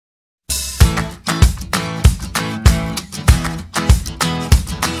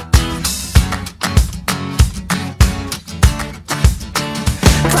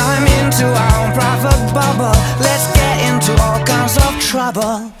bubble. Let's get into all kinds of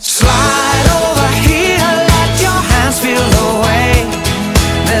trouble. Slide over here, let your hands feel the way.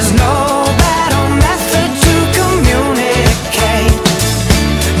 There's no better method to communicate.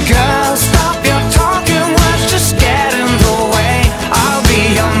 Girl, stop your talking, words just get in the way. I'll be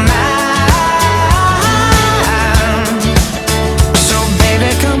your man. So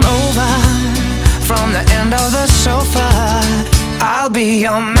baby, come over from the end of the sofa. I'll be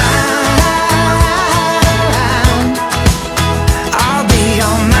your man. I'll be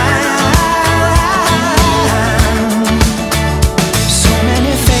your man. So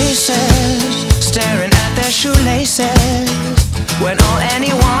many faces staring at their shoelaces, when all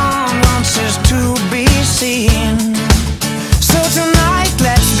anyone wants is to be seen. So tonight,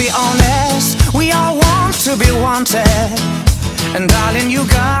 let's be honest, we all want to be wanted. And darling, you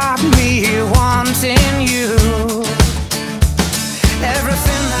got me wanting